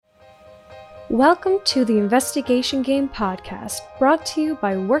Welcome to the Investigation Game podcast, brought to you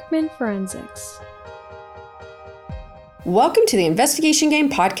by Workman Forensics. Welcome to the Investigation Game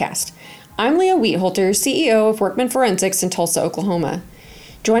podcast. I'm Leah Wheatholter, CEO of Workman Forensics in Tulsa, Oklahoma.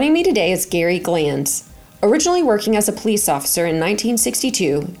 Joining me today is Gary Glanz. Originally working as a police officer in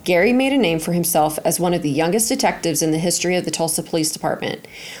 1962, Gary made a name for himself as one of the youngest detectives in the history of the Tulsa Police Department,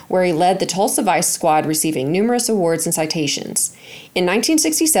 where he led the Tulsa Vice Squad, receiving numerous awards and citations. In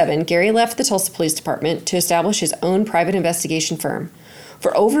 1967, Gary left the Tulsa Police Department to establish his own private investigation firm.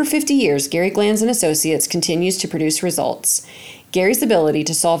 For over 50 years, Gary Glanz & Associates continues to produce results. Gary's ability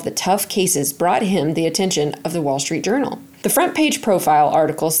to solve the tough cases brought him the attention of the Wall Street Journal. The front page profile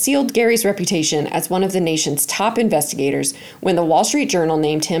article sealed Gary's reputation as one of the nation's top investigators when the Wall Street Journal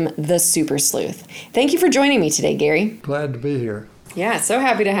named him the Super Sleuth. Thank you for joining me today, Gary. Glad to be here. Yeah, so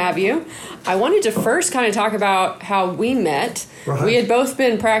happy to have you. I wanted to first kind of talk about how we met. Right. We had both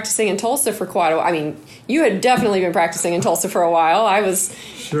been practicing in Tulsa for quite a while. I mean, you had definitely been practicing in Tulsa for a while. I was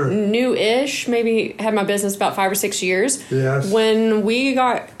new-ish, maybe had my business about 5 or 6 years. Yes. When you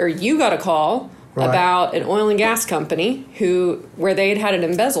got a call about an oil and gas company where they had an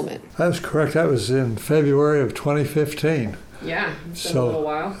embezzlement. That's correct. That was in February of 2015. Yeah, it's been a little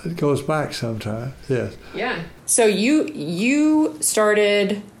while. It goes back sometime, yes. Yeah. So you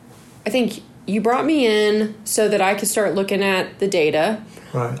started, I think you brought me in so that I could start looking at the data.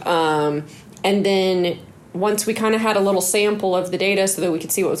 Right. And then once we kind of had a little sample of the data so that we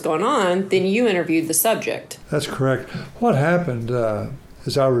could see what was going on, then you interviewed the subject. That's correct. What happened,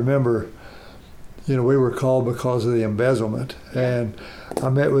 as I remember, we were called because of the embezzlement. And I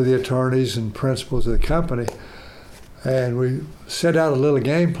met with the attorneys and principals of the company. And we set out a little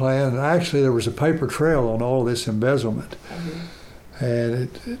game plan, and actually there was a paper trail on all this embezzlement. Mm-hmm. And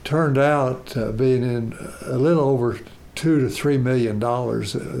it turned out being in a little over $2 to $3 million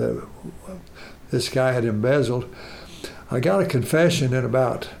that this guy had embezzled. I got a confession in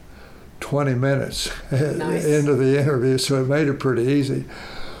about 20 minutes into the interview, so it made it pretty easy.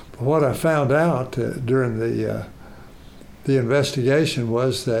 But what I found out during the investigation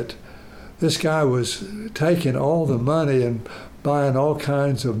was that this guy was taking all the money and buying all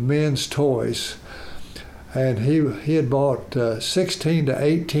kinds of men's toys. And he had bought 16 to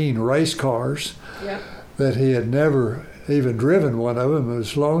 18 race cars that he had never even driven one of them. He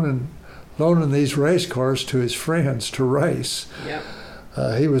was loaning these race cars to his friends to race. Yep.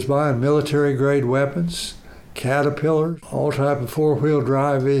 He was buying military-grade weapons, Caterpillars, all type of four-wheel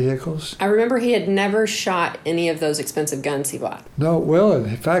drive vehicles. I remember he had never shot any of those expensive guns he bought. No, well,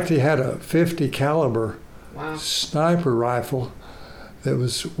 in fact, he had a .50 caliber sniper rifle that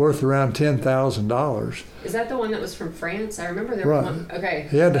was worth around $10,000. Is that the one that was from France? I remember there was one. Okay.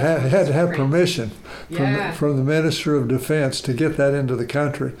 He had to have permission from the Minister of Defense to get that into the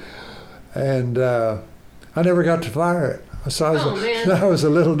country, and I never got to fire it. So I was a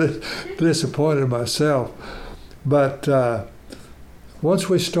little disappointed myself. But once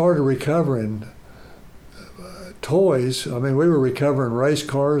we started recovering toys, I mean, we were recovering race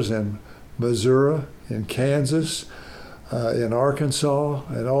cars in Missouri, in Kansas, in Arkansas,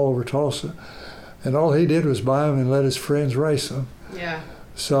 and all over Tulsa. And all he did was buy them and let his friends race them. Yeah.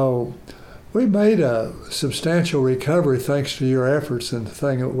 So we made a substantial recovery thanks to your efforts. And the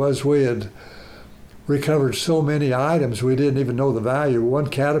thing was, we had recovered so many items we didn't even know the value. One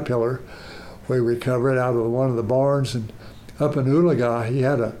Caterpillar we recovered out of one of the barns, and up in Ulaga he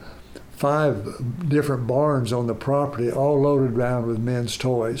had 5 different barns on the property, all loaded down with men's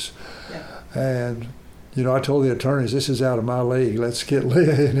toys. Yeah. And I told the attorneys, this is out of my league. Let's get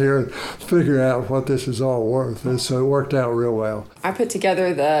Leah in here and figure out what this is all worth. And so it worked out real well. I put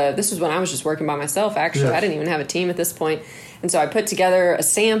together this was when I was just working by myself, actually. Yes. I didn't even have a team at this point. And so I put together a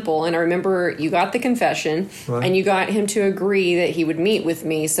sample, and I remember you got the confession, and you got him to agree that he would meet with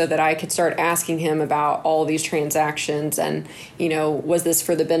me so that I could start asking him about all these transactions and, was this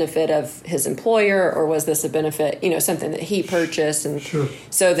for the benefit of his employer, or was this a benefit, something that he purchased? And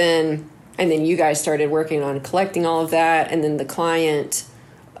so then you guys started working on collecting all of that, and then the client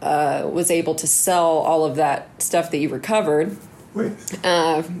was able to sell all of that stuff that you recovered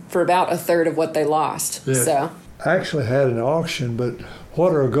for about a third of what they lost. Yeah. So I actually had an auction, but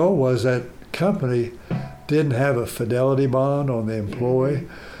what our goal was, that company didn't have a fidelity bond on the employee.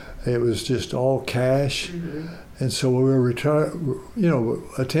 Mm-hmm. It was just all cash. Mm-hmm. And so we were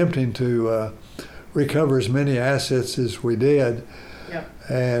attempting to recover as many assets as we did. Yep.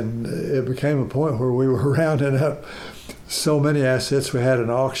 And it became a point where we were rounding up so many assets. We had an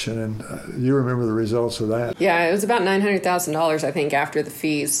auction, and you remember the results of that. Yeah, it was about $900,000, I think, after the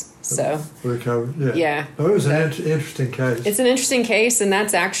fees. So recovered. Yeah. Yeah. Oh, it was an interesting case. It's an interesting case, and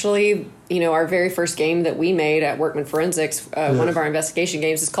that's actually, our very first game that we made at Workman Forensics. One of our investigation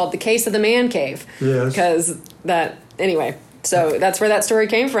games is called The Case of the Man Cave. Yes. Because anyway, so that's where that story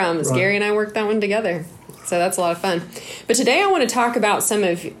came from. Right. Gary and I worked that one together. So that's a lot of fun. But today I want to talk about some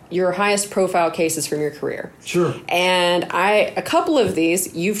of your highest profile cases from your career. Sure. And a couple of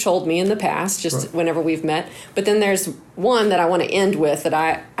these you've told me in the past, just whenever we've met. But then there's one that I want to end with that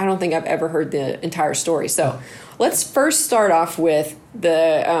I don't think I've ever heard the entire story. So let's first start off with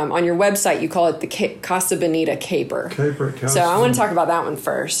the, on your website, you call it the Casa Bonita Caper. Caper at Casa So I want to talk about that one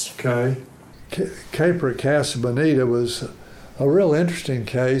first. Okay. Caper at Casa Bonita was a real interesting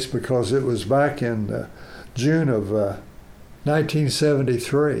case because it was back in June of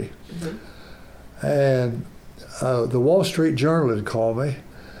 1973. Mm-hmm. And the Wall Street Journal had called me,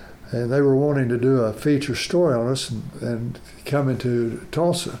 and they were wanting to do a feature story on us and come into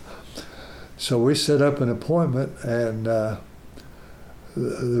Tulsa. So we set up an appointment, and the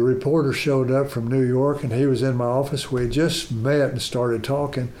reporter showed up from New York, and he was in my office. We had just met and started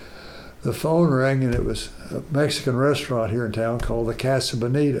talking. The phone rang, and it was a Mexican restaurant here in town called the Casa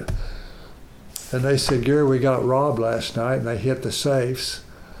Bonita. And they said, Gary, we got robbed last night, and they hit the safes.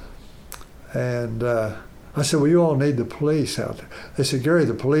 And I said, well, you all need the police out there. They said, Gary,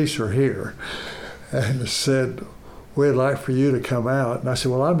 the police are here. And they said, we'd like for you to come out. And I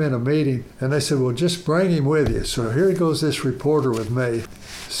said, well, I'm in a meeting. And they said, well, just bring him with you. So here goes this reporter with me,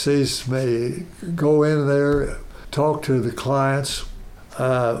 sees me go in there, talk to the clients,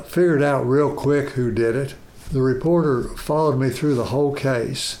 figured out real quick who did it. The reporter followed me through the whole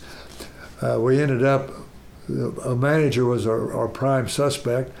case. We ended up, a manager was our prime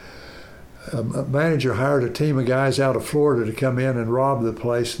suspect. A manager hired a team of guys out of Florida to come in and rob the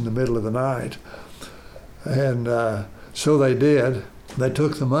place in the middle of the night. And so they did. They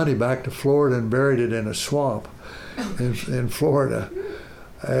took the money back to Florida and buried it in a swamp in Florida.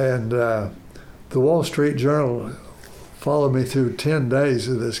 And the Wall Street Journal followed me through 10 days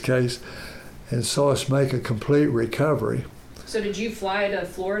of this case and saw us make a complete recovery. So did you fly to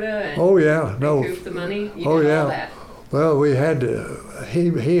Florida and recoup the money? You did all that? Well, we had to.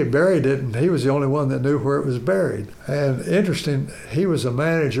 He had buried it, and he was the only one that knew where it was buried. And interesting, he was a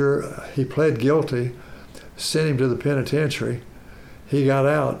manager. He pled guilty, sent him to the penitentiary. He got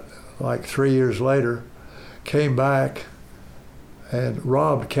out like 3 years later, came back, and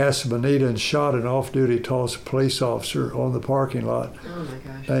robbed Casa Bonita and shot an off-duty Tulsa police officer on the parking lot. Oh my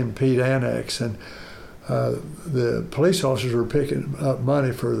gosh. Named Pete Annex. And the police officers were picking up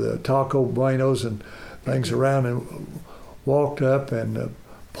money for the Taco Buenos and things around, and walked up and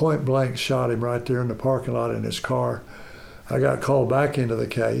point blank shot him right there in the parking lot in his car. I got called back into the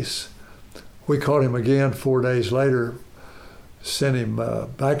case. We caught him again 4 days later, sent him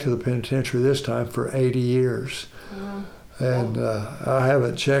back to the penitentiary this time for 80 years. Wow. And I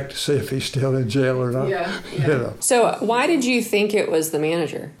haven't checked to see if he's still in jail or not. Yeah. So why did you think it was the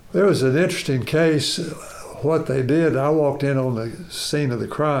manager? It was an interesting case. What they did, I walked in on the scene of the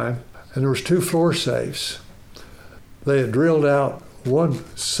crime, and there was 2 floor safes. They had drilled out one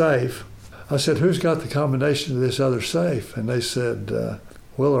safe. I said, who's got the combination to this other safe? And they said,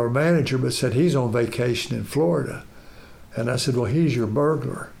 well, our manager, but said he's on vacation in Florida. And I said, well, he's your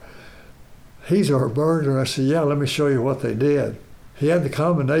burglar. He's our burglar. I said, yeah, let me show you what they did. He had the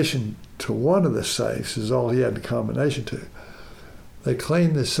combination to one of the safes, is all he had the combination to. They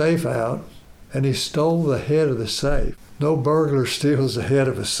cleaned the safe out, and he stole the head of the safe. No burglar steals the head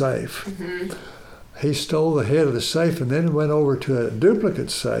of a safe. Mm-hmm. He stole the head of the safe and then went over to a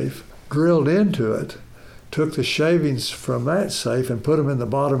duplicate safe, drilled into it, took the shavings from that safe and put them in the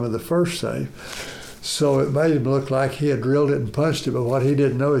bottom of the first safe. So it made him look like he had drilled it and punched it, but what he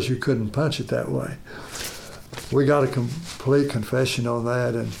didn't know is you couldn't punch it that way. We got a complete confession on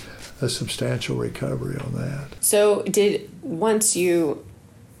that and a substantial recovery on that. So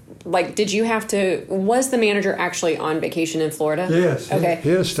was the manager actually on vacation in Florida? Yes. Okay. He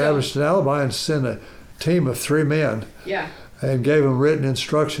established an alibi and sent a team of 3 men. Yeah. And gave them written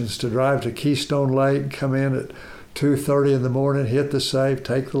instructions to drive to Keystone Lake, come in at 2:30 in the morning, hit the safe,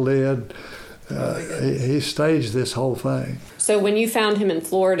 take the lid. He staged this whole thing. So when you found him in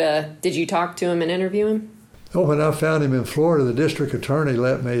Florida, did you talk to him and interview him? Oh, when I found him in Florida, the district attorney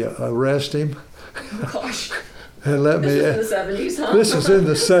let me arrest him. Oh, gosh. And let this was in the 70s, huh? This was in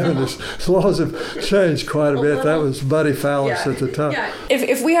the 70s. Laws have changed quite a bit. That was Buddy Fallis at the time. Yeah.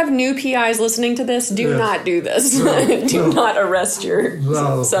 If we have new PIs listening to this, do not do this. Do not arrest your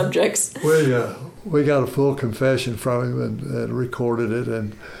subjects. we got a full confession from him and recorded it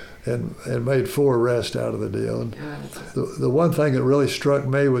and made 4 arrests out of the deal. And the one thing that really struck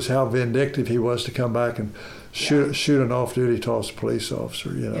me was how vindictive he was to come back and shoot an off-duty Tulsa police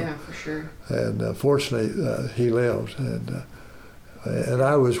officer. Yeah, for sure. And fortunately, he lived. And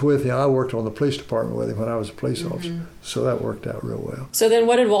I was with him. I worked on the police department with him when I was a police officer, so that worked out real well. So then,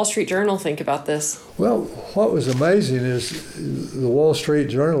 what did Wall Street Journal think about this? Well, what was amazing is the Wall Street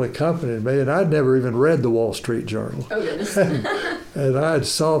Journal accompanied me, and I'd never even read the Wall Street Journal. Oh, goodness. And I had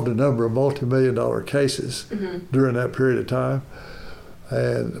solved a number of multi-million-dollar cases during that period of time,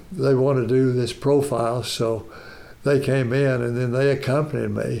 and they wanted to do this profile, so they came in, and then they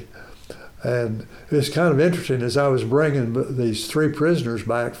accompanied me. And it was kind of interesting as I was bringing these 3 prisoners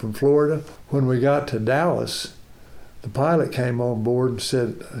back from Florida. When we got to Dallas, the pilot came on board and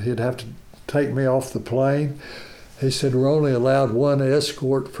said he'd have to take me off the plane. He said, we're only allowed 1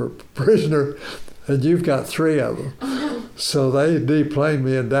 escort per prisoner, and you've got 3 of them. So they deplaned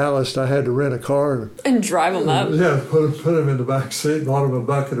me in Dallas. I had to rent a car. And drive them up? Yeah, put them in the back seat, bought them a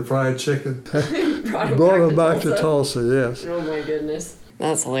bucket of fried chicken. Brought them back to Tulsa, yes. Oh, my goodness.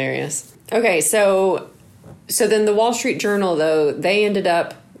 That's hilarious. Okay, so then the Wall Street Journal, though, they ended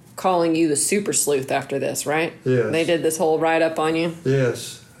up calling you the super sleuth after this, right? Yes. They did this whole write-up on you?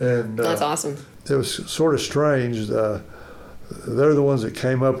 Yes. And that's awesome. It was sort of strange. They're the ones that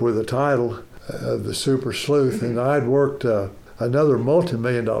came up with the title of the super sleuth, and I'd worked another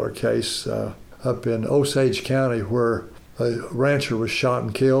multi-million-dollar case up in Osage County where a rancher was shot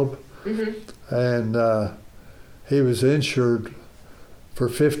and killed, and he was insured for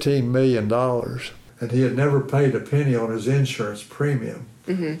 $15 million, and he had never paid a penny on his insurance premium.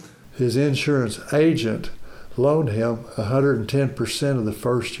 His insurance agent loaned him 110% of the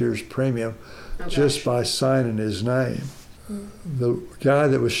first year's premium just by signing his name. The guy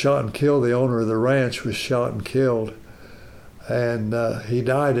that was shot and killed, the owner of the ranch, was shot and killed, and he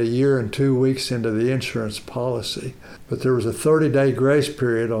died a year and 2 weeks into the insurance policy. But there was a 30-day grace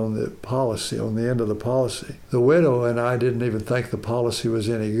period on the policy, on the end of the policy. The widow and I didn't even think the policy was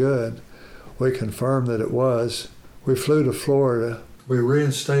any good. We confirmed that it was. We flew to Florida. We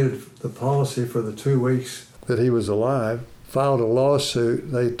reinstated the policy for the 2 weeks that he was alive, filed a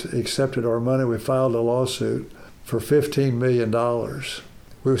lawsuit. They accepted our money. We filed a lawsuit for $15 million.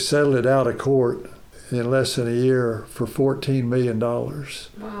 We settled it out of court in less than a year for $14 million.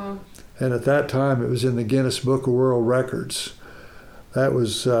 Wow. And at that time, it was in the Guinness Book of World Records. That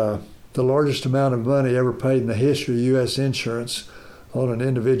was the largest amount of money ever paid in the history of U.S. insurance on an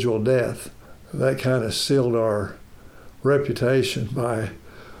individual death. That kind of sealed our reputation by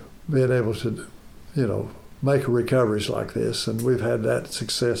being able to, make recoveries like this. And we've had that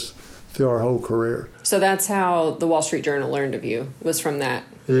success through our whole career. So that's how the Wall Street Journal learned of you, was from that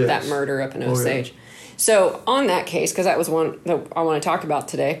murder up in Osage. Yeah. So on that case, because that was one that I want to talk about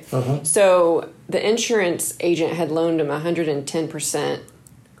today, so the insurance agent had loaned him 110%.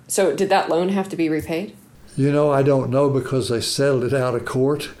 So did that loan have to be repaid? I don't know because they settled it out of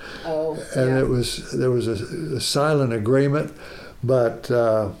court. Oh, and there was a silent agreement, but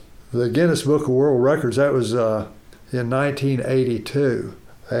the Guinness Book of World Records, that was in 1982,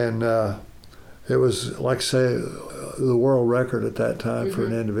 and it was, like say, the world record at that time for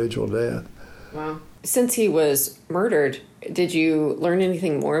an individual death. Wow. Since he was murdered, did you learn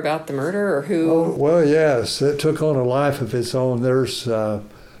anything more about the murder or who? Oh, well, yes. It took on a life of its own. There's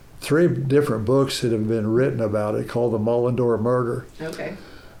 3 different books that have been written about it called The Mullendore Murder. Okay.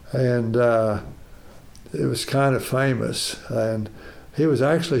 And it was kind of famous. And he was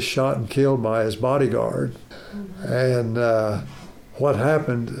actually shot and killed by his bodyguard. And what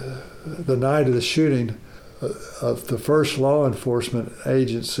happened the night of the shooting, of the first law enforcement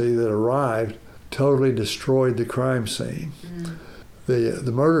agency that arrived totally destroyed the crime scene.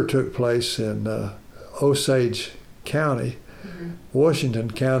 The murder took place in Osage County.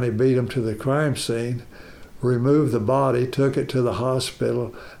 Washington County beat them to the crime scene, removed the body, took it to the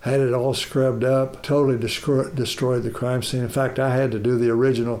hospital, had it all scrubbed up, totally destroyed the crime scene. In fact, I had to do the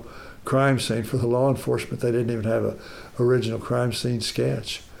original crime scene for the law enforcement. They didn't even have an original crime scene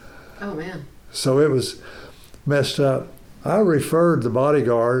sketch. Oh, man. So it was messed up. I referred the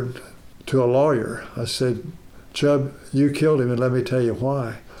bodyguard to a lawyer. I said, Chubb, you killed him, and let me tell you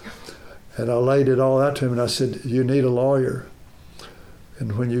why. And I laid it all out to him, and I said, you need a lawyer.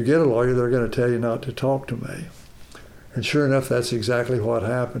 And when you get a lawyer, they're going to tell you not to talk to me. And sure enough, that's exactly what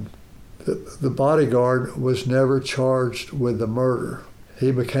happened. The bodyguard was never charged with the murder.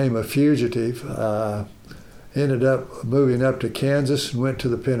 He became a fugitive, ended up moving up to Kansas and went to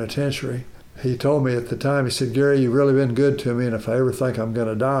the penitentiary. He told me at the time, he said, Gary, you've really been good to me, and if I ever think I'm going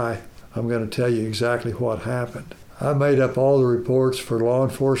to die, I'm going to tell you exactly what happened. I made up all the reports for law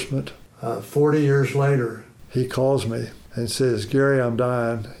enforcement. 40 years later, he calls me and says, Gary, I'm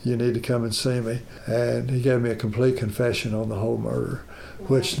dying. You need to come and see me. And he gave me a complete confession on the whole murder,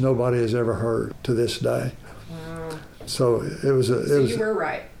 which nobody has ever heard to this day. Wow. So it was you were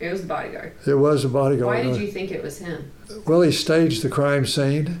right. It was the bodyguard. It was a bodyguard. Why did you think it was him? Well, he staged the crime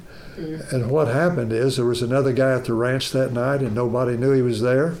scene. And what happened is there was another guy at the ranch that night, and nobody knew he was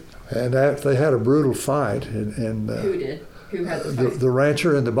there. And they had a brutal fight. And who did? Who had the fight? The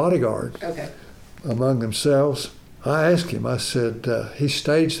rancher and the bodyguard. Okay. Among themselves. I asked him, I said, he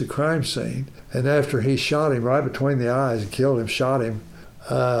staged the crime scene, and after he shot him right between the eyes and killed him, shot him,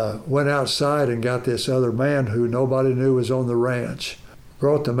 went outside and got this other man who nobody knew was on the ranch.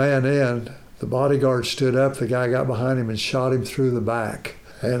 Brought the man in, the bodyguard stood up, the guy got behind him and shot him through the back.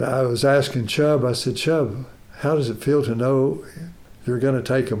 And I was asking Chubb, I said, Chubb, how does it feel to know you're going to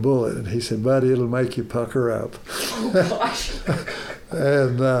take a bullet? And he said, buddy, it'll make you pucker up. Oh, gosh.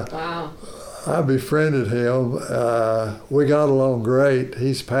 And wow. I befriended him. We got along great.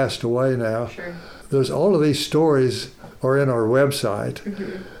 He's passed away now. Sure. There's all of these stories are in our website,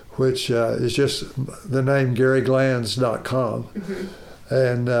 which is just the name GaryGlanz.com.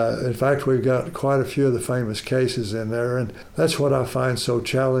 And in fact, we've got quite a few of the famous cases in there. And that's what I find so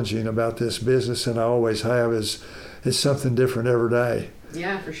challenging about this business, and I always have, is it's something different every day.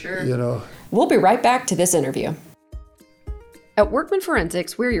 Yeah, for sure. You know. We'll be right back to this interview. At Workman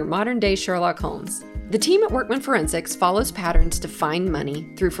Forensics, we're your modern-day Sherlock Holmes. The team at Workman Forensics follows patterns to find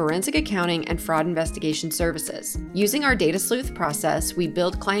money through forensic accounting and fraud investigation services. Using our data sleuth process, we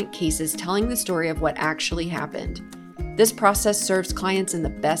build client cases telling the story of what actually happened. This process serves clients in the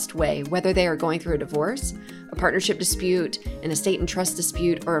best way, whether they are going through a divorce, a partnership dispute, an estate and trust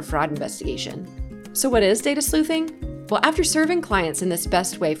dispute, or a fraud investigation. So what is data sleuthing? Well, after serving clients in this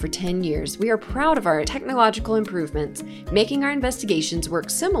best way for 10 years, we are proud of our technological improvements, making our investigations work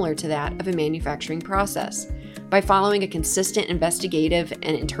similar to that of a manufacturing process. By following a consistent investigative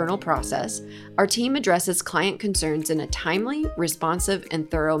and internal process, our team addresses client concerns in a timely, responsive, and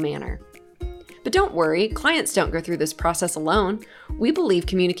thorough manner. But don't worry, clients don't go through this process alone. We believe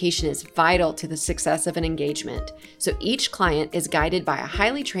communication is vital to the success of an engagement, so each client is guided by a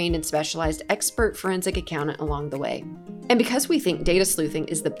highly trained and specialized expert forensic accountant along the way. And because we think data sleuthing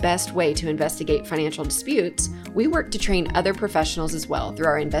is the best way to investigate financial disputes, we work to train other professionals as well through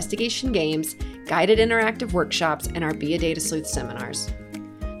our investigation games, guided interactive workshops, and our Be a Data Sleuth seminars.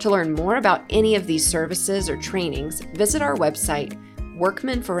 To learn more about any of these services or trainings, visit our website,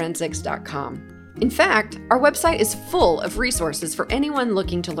 workmanforensics.com. In fact, our website is full of resources for anyone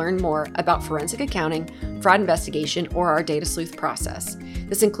looking to learn more about forensic accounting, fraud investigation, or our data sleuth process.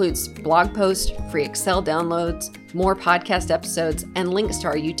 This includes blog posts, free Excel downloads, more podcast episodes, and links to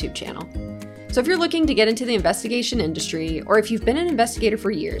our YouTube channel. So if you're looking to get into the investigation industry, or if you've been an investigator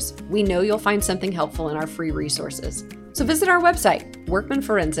for years, we know you'll find something helpful in our free resources. So visit our website,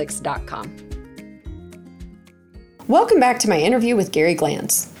 workmanforensics.com. Welcome back to my interview with Gary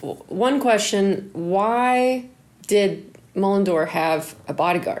Glanz. One question, why did Mullendore have a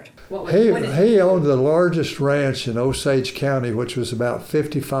bodyguard? He owned the largest ranch in Osage County, which was about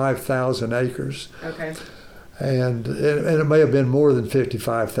 55,000 acres. Okay. And it may have been more than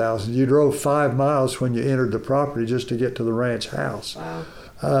 55,000. You drove 5 miles when you entered the property just to get to the ranch house.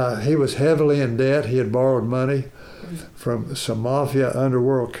 Wow. He was heavily in debt. He had borrowed money from some mafia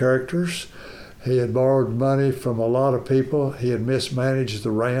underworld characters. He had borrowed money from a lot of people. He had mismanaged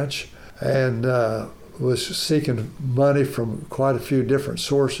the ranch and was seeking money from quite a few different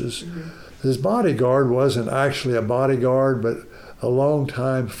sources. His bodyguard wasn't actually a bodyguard, but a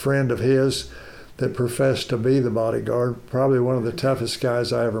longtime friend of his that professed to be the bodyguard, probably one of the toughest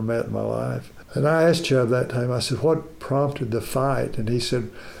guys I ever met in my life. And I asked Chubb that time, I said, what prompted the fight? And he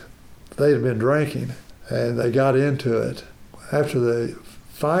said they'd been drinking and they got into it. After the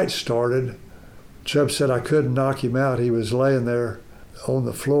fight started, Chubb said I couldn't knock him out. He was laying there on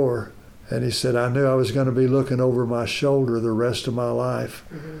the floor, and he said, I knew I was going to be looking over my shoulder the rest of my life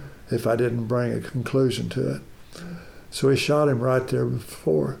if I didn't bring a conclusion to it. So he shot him right there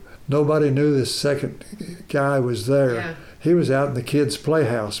before. Nobody knew this second guy was there. Yeah. He was out in the kids'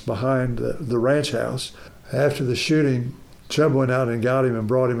 playhouse behind the ranch house. After the shooting, Chubb went out and got him and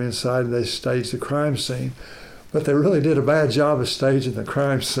brought him inside, and they staged the crime scene. But they really did a bad job of staging the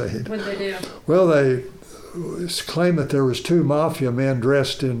crime scene. What did they do? Well, they claimed that there was 2 mafia men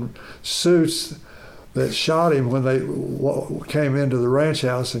dressed in suits that shot him when they came into the ranch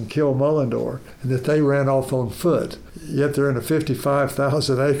house and killed Mullendore, and that they ran off on foot. Yet they're in a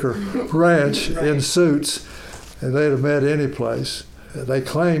 55,000 acre ranch in suits, and they'd have met any place. They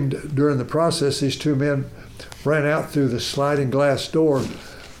claimed during the process these two men ran out through the sliding glass door,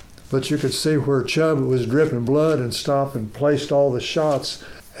 but you could see where Chubb was dripping blood and stopped and placed all the shots,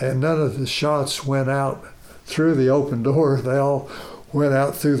 and none of the shots went out through the open door. They all went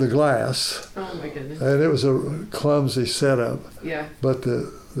out through the glass. Oh my goodness. And it was a clumsy setup. Yeah. But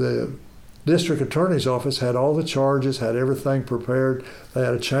the district attorney's office had all the charges, had everything prepared. They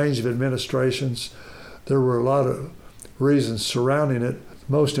had a change of administrations. There were a lot of reasons surrounding it.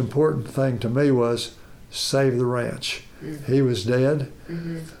 The most important thing to me was save the ranch. Mm-hmm. He was dead.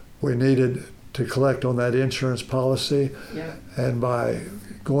 Mm-hmm. We needed to collect on that insurance policy. Yeah. And by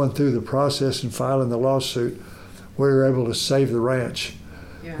going through the process and filing the lawsuit, we were able to save the ranch,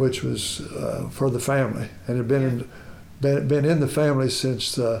 which was for the family. And it had been in the family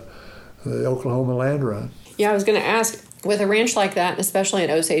since the Oklahoma land run. Yeah, I was going to ask, with a ranch like that, especially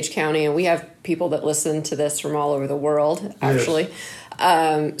in Osage County, and we have people that listen to this from all over the world, actually.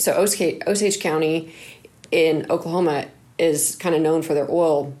 Yes. So Osage County in Oklahoma is kind of known for their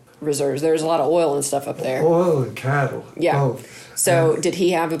oil reserves. There's a lot of oil and stuff up there. Oil and cattle. Yeah. Both. So did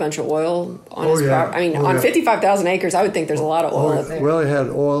he have a bunch of oil on his property? I mean, on 55,000 acres, I would think there's a lot of oil up there. Well, he had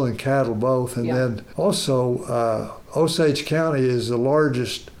oil and cattle both. And then also Osage County is the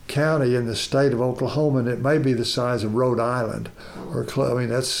largest county in the state of Oklahoma, and it may be the size of Rhode Island.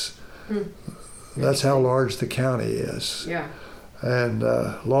 That's how large the county is. Yeah. And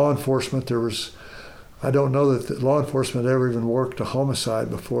law enforcement, I don't know that the law enforcement ever even worked a homicide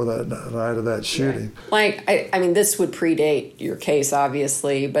before that night of that shooting. Yeah. Like, I mean, this would predate your case,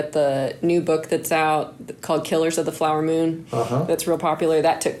 obviously, but the new book that's out called Killers of the Flower Moon, that's real popular,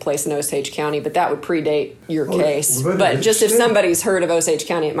 that took place in Osage County, but that would predate your case. But just if somebody's heard of Osage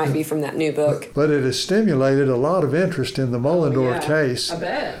County, it might be from that new book. But it has stimulated a lot in interest in the Mullendore case. I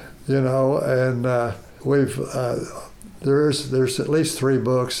bet. You know, and we've... There's at least 3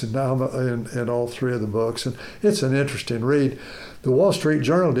 books, and now I'm in all 3 of the books, and it's an interesting read. The Wall Street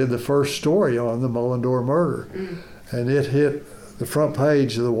Journal did the first story on the Mullendore murder, and it hit the front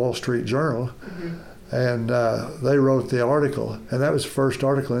page of the Wall Street Journal, and they wrote the article, and that was the first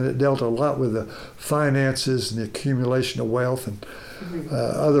article, and it dealt a lot with the finances and the accumulation of wealth, and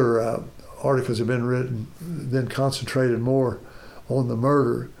other articles have been written, then concentrated more on the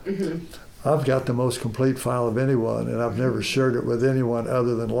murder. I've got the most complete file of anyone, and I've never shared it with anyone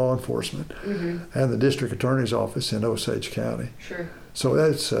other than law enforcement and the district attorney's office in Osage County. Sure. So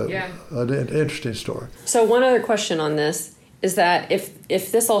that's an interesting story. So one other question on this is that if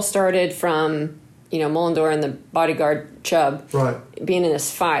this all started from, Mullendore and the bodyguard Chubb being in this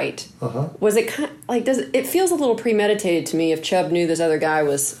fight, was it kind of, like, it feels a little premeditated to me if Chubb knew this other guy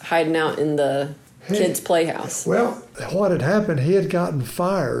was hiding out in the kids' playhouse? Well, what had happened, he had gotten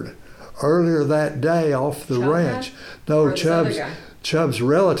fired earlier that day off the ranch. No, Chubb's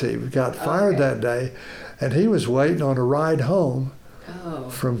relative got fired that day, and he was waiting on a ride home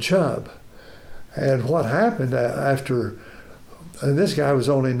from Chubb. And what happened after, and this guy was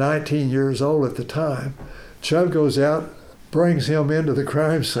only 19 years old at the time, Chubb goes out, brings him into the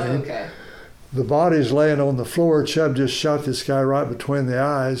crime scene. The body's laying on the floor. Chubb just shot this guy right between the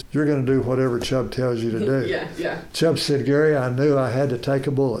eyes. You're going to do whatever Chubb tells you to do. Chubb said, Gary, I knew I had to take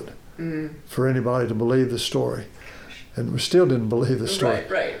a bullet for anybody to believe the story. And we still didn't believe the story.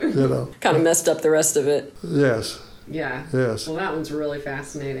 Right. Kind of messed up the rest of it. Yes. Yeah. Yes. Well, that one's really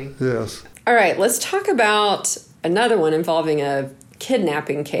fascinating. Yes. All right, let's talk about another one involving a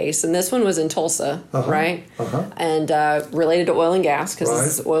kidnapping case. And this one was in Tulsa, right? And related to oil and gas, because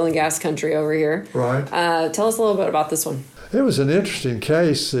this is oil and gas country over here. Right. Tell us a little bit about this one. It was an interesting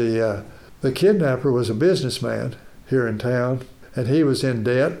case. The kidnapper was a businessman here in town, and he was in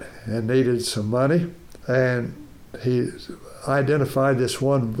debt and needed some money. And he identified this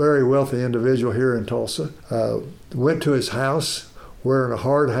one very wealthy individual here in Tulsa, went to his house wearing a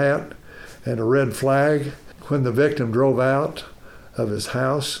hard hat and a red flag. When the victim drove out of his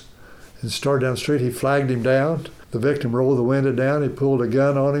house and started down the street, he flagged him down. The victim rolled the window down. He pulled a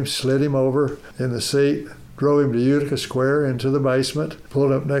gun on him, slid him over in the seat, drove him to Utica Square into the basement,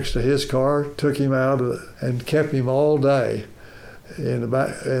 pulled up next to his car, took him out, and kept him all day in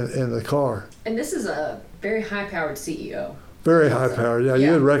the car. And this is a very high-powered CEO. Very high-powered. Yeah,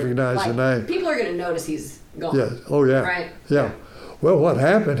 you would recognize the name. People are going to notice he's gone. Yeah. Oh, yeah. Right? Yeah. Well, what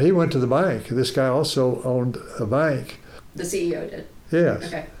happened, he went to the bank. This guy also owned a bank. The CEO did? Yes.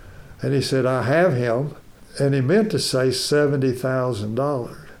 Okay. And he said, I have him. And he meant to say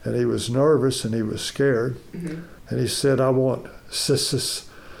 $70,000. And he was nervous and he was scared. And he said, I want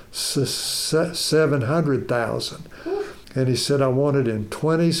 $700,000. And he said, I want it in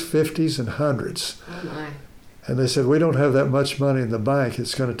 20s, 50s, and 100s. Oh, my. And they said, we don't have that much money in the bank.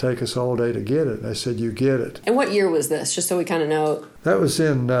 It's going to take us all day to get it. And I said, you get it. And what year was this, just so we kind of know? That was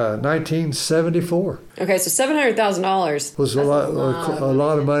in 1974. Okay, so $700,000 was a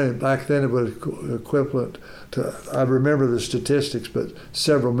lot of money. Back then it was equivalent to, I remember the statistics, but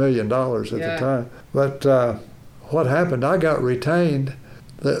several $1 million at the time. But what happened, I got retained.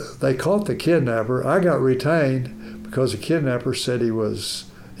 They caught the kidnapper. I got retained because the kidnapper said he was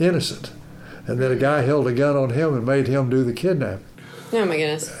innocent. And then a guy held a gun on him and made him do the kidnapping. Oh, my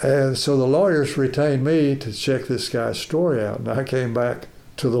goodness. And so the lawyers retained me to check this guy's story out. And I came back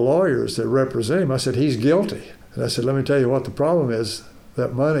to the lawyers that represent him. I said, he's guilty. And I said, let me tell you what the problem is.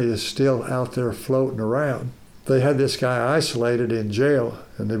 That money is still out there floating around. They had this guy isolated in jail,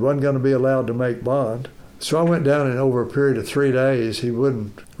 and he wasn't going to be allowed to make bond. So I went down, and over a period of 3 days, he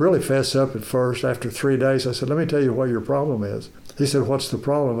wouldn't really fess up at first. After 3 days, I said, let me tell you what your problem is. He said, what's the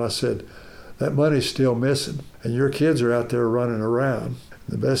problem? I said, that money's still missing, and your kids are out there running around.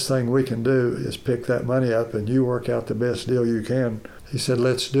 The best thing we can do is pick that money up, and you work out the best deal you can. He said,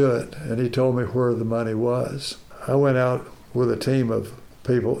 let's do it. And he told me where the money was. I went out with a team of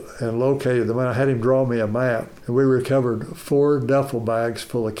people and located the money. I had him draw me a map, and we recovered 4 duffel bags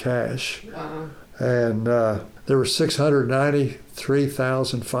full of cash. Wow. And there were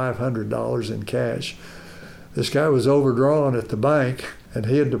 $693,500 in cash. This guy was overdrawn at the bank, and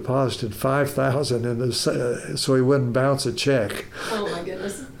he had deposited $5,000 in this, so he wouldn't bounce a check. Oh my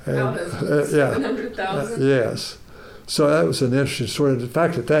goodness! Out of $700,000. Yes. So that was an interesting story. In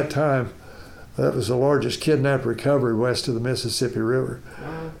fact, at that time, that was the largest kidnap recovery west of the Mississippi River.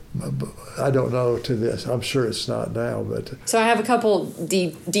 Wow. I don't know to this. I'm sure it's not now, but. So I have a couple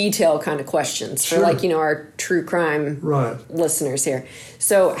detail kind of questions for our true crime listeners here.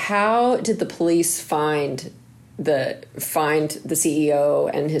 So how did the police find the CEO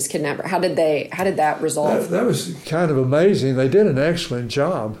and his kidnapper? How did that resolve? That was kind of amazing. They did an excellent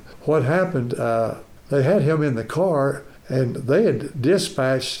job. What happened? They had him in the car, and they had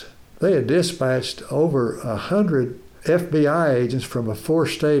dispatched over 100 FBI agents from a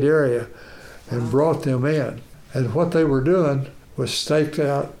 4-state area and brought them in. And what they were doing was staked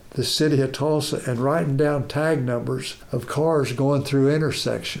out the city of Tulsa and writing down tag numbers of cars going through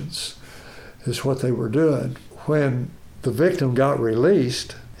intersections is what they were doing. When the victim got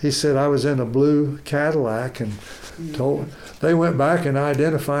released, he said, I was in a blue Cadillac, and they went back and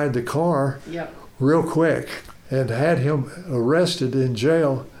identified the car real quick and had him arrested in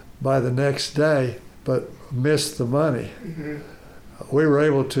jail by the next day, but missed the money. Mm-hmm. We were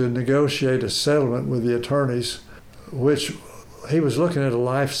able to negotiate a settlement with the attorneys, which he was looking at a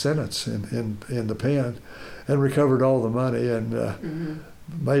life sentence in the pen, and recovered all the money and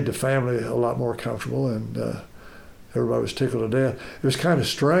made the family a lot more comfortable, and everybody was tickled to death. It was kind of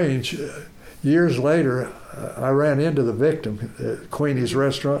strange. Years later, I ran into the victim at Queenie's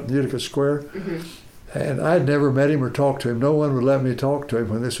restaurant in Utica Square. Mm-hmm. And I'd never met him or talked to him. No one would let me talk to him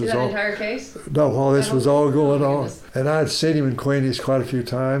when this was all. That entire case? No, while this was all going on. And I'd seen him in Queenie's quite a few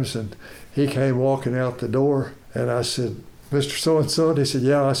times, and he came walking out the door, and I said, Mr. So-and-so? And he said,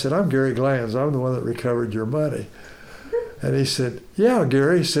 yeah. I said, I'm Gary Glanz. I'm the one that recovered your money. And he said, yeah,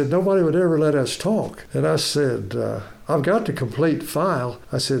 Gary. He said, nobody would ever let us talk. And I said, I've got the complete file.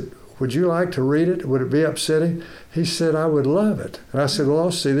 I said, would you like to read it? Would it be upsetting? He said, I would love it. And I said, well,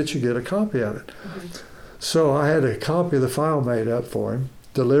 I'll see that you get a copy of it. Mm-hmm. So I had a copy of the file made up for him,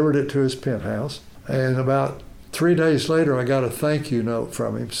 delivered it to his penthouse, and about 3 days later, I got a thank you note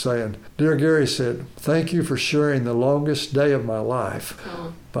from him saying, Dear Gary, said, thank you for sharing the longest day of my life.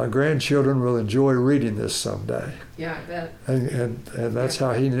 Oh. My grandchildren will enjoy reading this someday. Yeah, I bet. And that's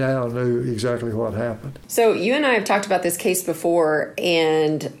how he now knew exactly what happened. So you and I have talked about this case before,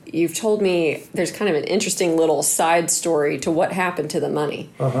 and you've told me there's kind of an interesting little side story to what happened to the money.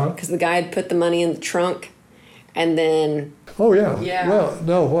 Because the guy had put the money in the trunk, and then... Oh, yeah. Well,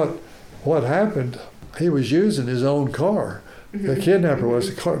 no, what happened... He was using his own car. The kidnapper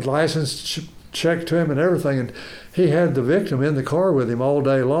was. The car, license checked to him and everything. And he had the victim in the car with him all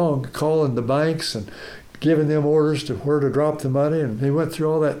day long, calling the banks and giving them orders to where to drop the money. And he went through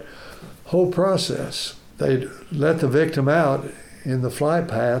all that whole process. They let the victim out in the flight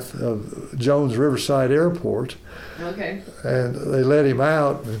path of Jones Riverside Airport. Okay. And they let him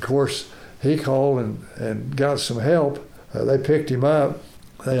out. And of course, he called and got some help. They picked him up.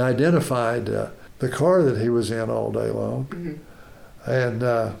 They identified... the car that he was in all day long. Mm-hmm. And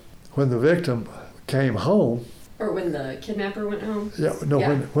when the victim came home... Or when the kidnapper went home?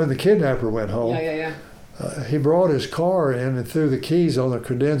 When the kidnapper went home, he brought his car in and threw the keys on the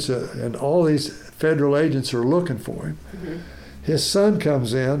credenza, and all these federal agents are looking for him. Mm-hmm. His son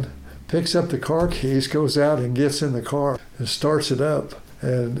comes in, picks up the car keys, goes out and gets in the car and starts it up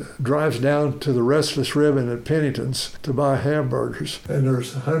and drives down to the Restless Ribbon at Pennington's to buy hamburgers. And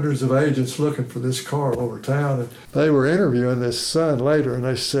there's hundreds of agents looking for this car over town. And they were interviewing this son later, and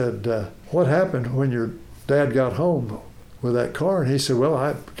they said, what happened when your dad got home with that car? And he said, well,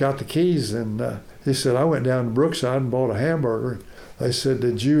 I got the keys, and he said, I went down to Brookside and bought a hamburger. They said,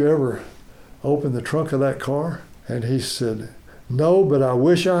 did you ever open the trunk of that car? And he said, no, but I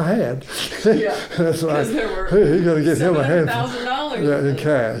wish I had. Yeah, that's like, he's going to get him a handful in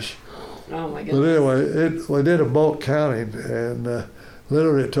cash. Oh my But goodness. anyway, we did a bulk counting, and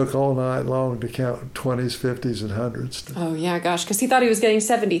literally it took all night long to count 20s, 50s, and hundreds. Oh yeah, gosh, because he thought he was getting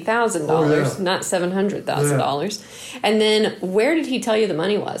 $70,000, not $700,000. And then, where did he tell you the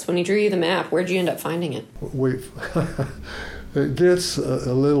money was when he drew you the map? Where'd you end up finding it? It gets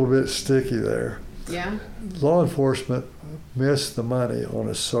a little bit sticky there. Yeah. Law enforcement missed the money on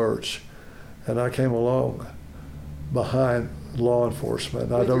a search, and I came along behind law enforcement.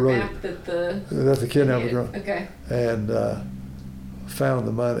 With I don't your really map that the kidnapper drunk. Okay. And found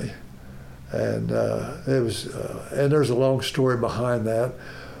the money, and it was and there's a long story behind that,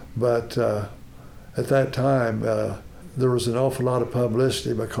 but at that time there was an awful lot of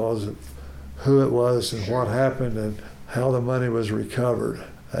publicity because of who it was and what happened and how the money was recovered.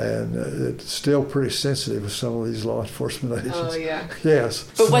 And it's still pretty sensitive with some of these law enforcement agents. Oh yeah. Yes.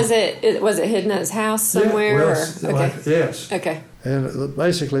 But was it hidden at his house somewhere? Yeah, or? Okay. Yes. Okay. And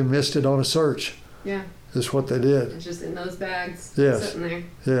basically missed it on a search. Yeah. Is what they did. It's just in those bags. Yes. Sitting there.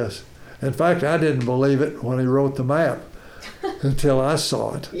 Yes. In fact, I didn't believe it when he wrote the map until I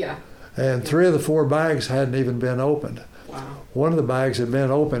saw it. Yeah. And 3 of the 4 bags hadn't even been opened. Wow. One of the bags had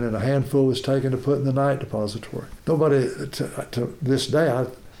been opened and a handful was taken to put in the night depository. Nobody to this day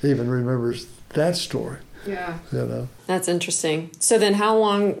even remembers that story. Yeah. You know. That's interesting. So then how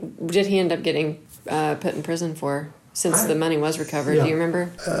long did he end up getting put in prison for since the money was recovered? Yeah. Do you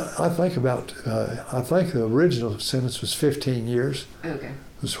remember? I think the original sentence was 15 years. Okay.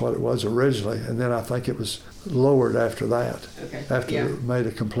 Was what it was originally, and then I think it was lowered after that. Okay. After it made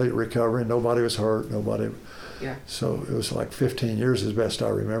a complete recovery, nobody was hurt, nobody. Yeah. So it was like 15 years as best I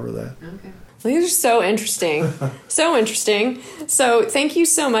remember that. Okay. Well, these are so interesting. So interesting. So thank you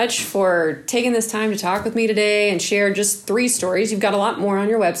so much for taking this time to talk with me today and share just 3 stories. You've got a lot more on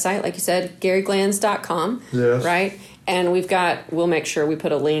your website, like you said, GaryGlanz.com. Yes. Right? And we'll make sure we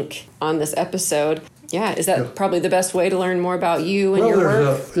put a link on this episode. Yeah, is that probably the best way to learn more about you and your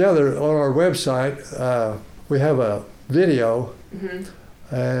work? There on our website, we have a video,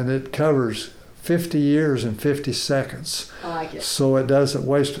 and it covers 50 years in 50 seconds. I like it. So it doesn't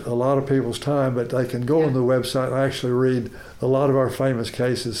waste a lot of people's time, but they can go on the website and actually read a lot of our famous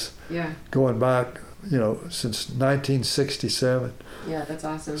cases going back, since 1967. Yeah, that's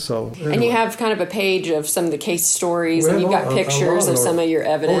awesome. So anyway. And you have kind of a page of some of the case stories, and you've got pictures of some of your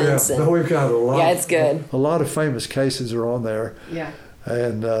evidence. Oh, yeah. We've got a lot. Yeah, it's good. A lot of famous cases are on there. Yeah.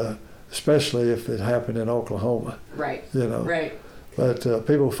 And especially if it happened in Oklahoma. Right. Right. But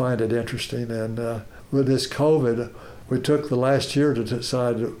people find it interesting. And with this COVID, we took the last year to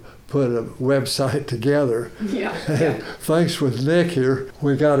decide to put a website together. Yeah. And thanks with Nick here,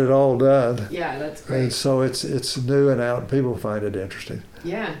 we got it all done. Yeah, that's great. And so it's new and out, and people find it interesting.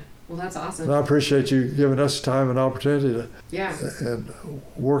 Yeah. Well, that's awesome. And I appreciate you giving us time and opportunity to and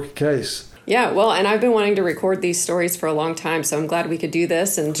work a case. Yeah, well, and I've been wanting to record these stories for a long time, so I'm glad we could do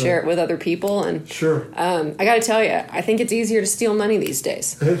this and share it with other people. And sure. I got to tell you, I think it's easier to steal money these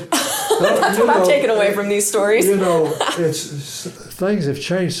days. That's what I'm taking away from these stories. Things have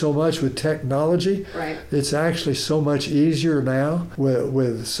changed so much with technology. Right. It's actually so much easier now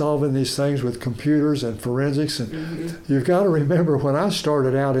with solving these things with computers and forensics. And you've got to remember, when I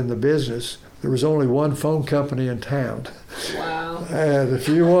started out in the business, there was only one phone company in town. Wow. And if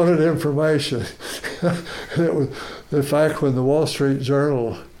you wanted information, it was, in fact, when the Wall Street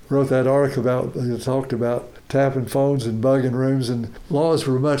Journal wrote that article talked about tapping phones and bugging rooms, and laws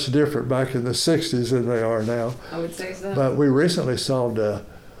were much different back in the 60s than they are now. I would say so. But we recently solved a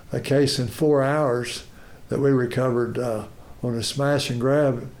case in 4 hours that we recovered on a smash and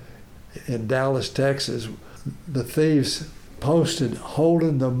grab in Dallas, Texas. The thieves posted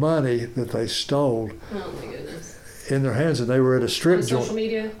holding the money that they stole in their hands, and they were at a strip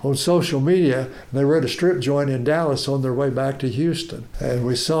joint on social media, and they were at a strip joint in Dallas on their way back to Houston. And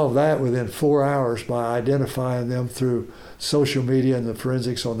we solved that within 4 hours by identifying them through social media and the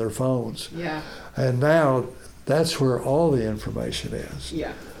forensics on their phones. Yeah. And now that's where all the information is.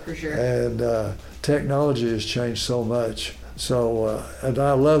 Yeah, for sure. And technology has changed so much. So, and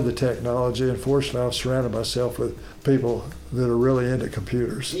I love the technology. Unfortunately, I've surrounded myself with people that are really into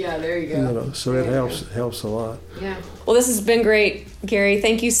computers. Yeah, there you go. So it helps a lot. Yeah. Well, this has been great, Gary.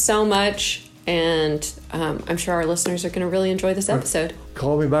 Thank you so much. And I'm sure our listeners are going to really enjoy this episode.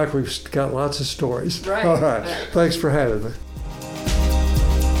 Call me back. We've got lots of stories. Right. All right. Thanks for having me.